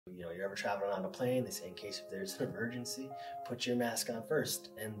You know, you're ever traveling on a plane, they say in case if there's an emergency, put your mask on first.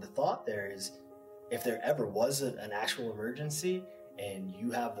 And the thought there is, if there ever was an actual emergency and you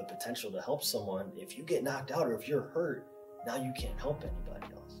have the potential to help someone, if you get knocked out or if you're hurt, now you can't help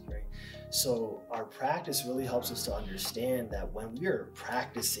anybody else, right? So our practice really helps us to understand that when we are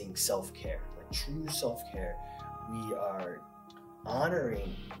practicing self-care, like true self-care, we are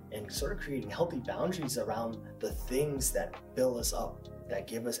honoring and sort of creating healthy boundaries around the things that fill us up, that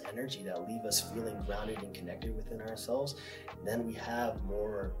give us energy, that leave us feeling grounded and connected within ourselves. Then we have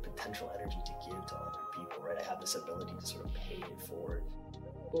more potential energy to give to other people, right? I have this ability to sort of pay it forward.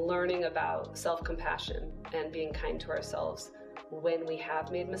 Learning about self-compassion and being kind to ourselves when we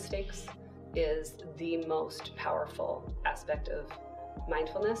have made mistakes is the most powerful aspect of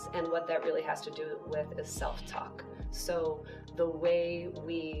mindfulness, and what that really has to do with is self-talk. So the way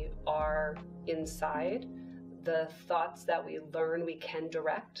we are inside, the thoughts that we learn we can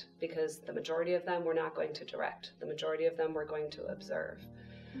direct, because the majority of them we're not going to direct. The majority of them we're going to observe.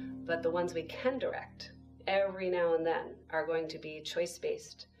 But the ones we can direct, every now and then, are going to be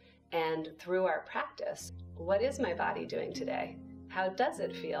choice-based. And through our practice, what is my body doing today? How does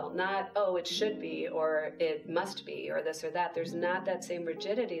it feel? Not, oh, it should be, or it must be, or this or that. There's not that same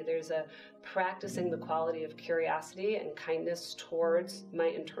rigidity. There's a practicing the quality of curiosity and kindness towards my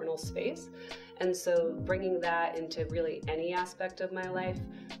internal space. And so bringing that into really any aspect of my life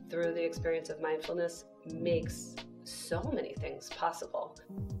through the experience of mindfulness makes so many things possible.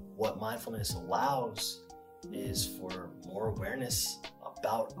 What mindfulness allows is for more awareness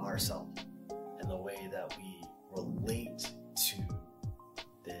about ourselves and the way that we relate to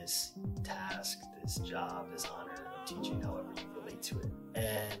this task, this job, this honor of teaching, however you relate to it.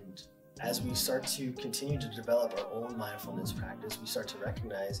 And as we start to continue to develop our own mindfulness practice, we start to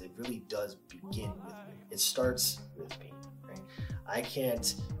recognize it really does begin with me. It starts with me, right? I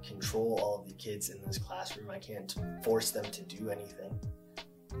can't control all of the kids in this classroom. I can't force them to do anything.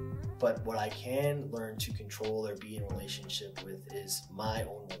 But what I can learn to control or be in relationship with is my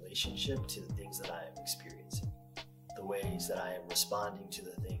own relationship to the things that I am experiencing, the ways that I am responding to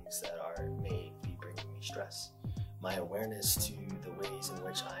the things that may be bringing me stress, my awareness to the ways in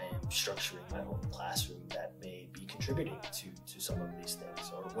which I am structuring my own classroom that may be contributing to some of these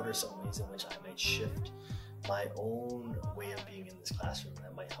things, or what are some ways in which I might shift my own way of being in this classroom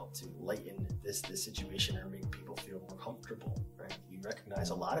that might help to lighten this situation or make people feel more comfortable, right? We recognize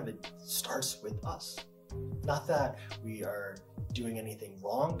a lot of it starts with us. Not that we are doing anything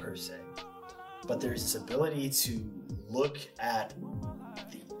wrong per se, but there's this ability to look at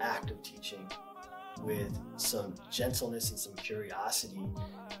the act of teaching with some gentleness and some curiosity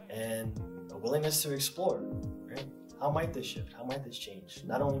and a willingness to explore, right? How might this shift? How might this change?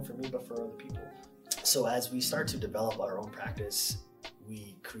 Not only for me, but for other people. So as we start to develop our own practice,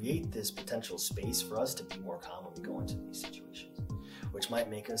 we create this potential space for us to be more calm when we go into these situations, which might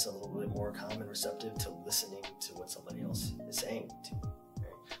make us a little bit more calm and receptive to listening to what somebody else is saying to me.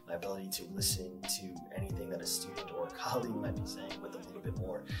 My ability to listen to anything that a student or a colleague might be saying with a little bit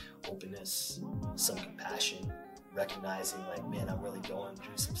more openness, some compassion, recognizing like, man, I'm really going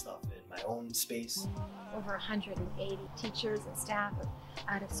through some stuff in my own space. Over 180 teachers and staff of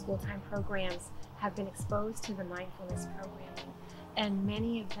out-of-school time programs have been exposed to the mindfulness programming, and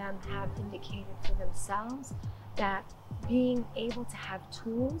many of them have indicated for themselves that being able to have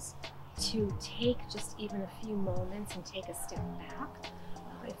tools to take just even a few moments and take a step back,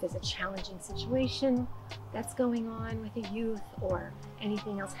 if there's a challenging situation that's going on with a youth or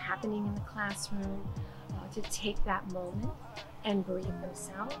anything else happening in the classroom, to take that moment and breathe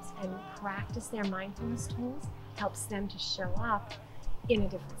themselves and practice their mindfulness tools helps them to show up in a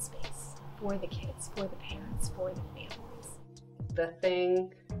different space for the kids, for the parents, for the families. The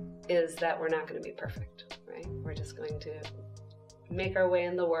thing is that we're not going to be perfect, right? We're just going to make our way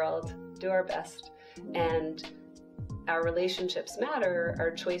in the world, do our best, and our relationships matter,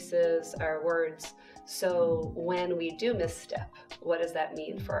 our choices, our words. So when we do misstep, what does that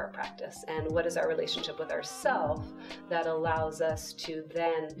mean for our practice? And what is our relationship with ourselves that allows us to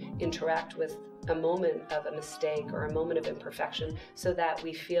then interact with a moment of a mistake or a moment of imperfection so that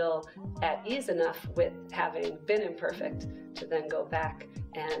we feel at ease enough with having been imperfect to then go back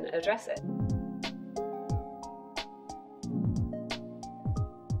and address it.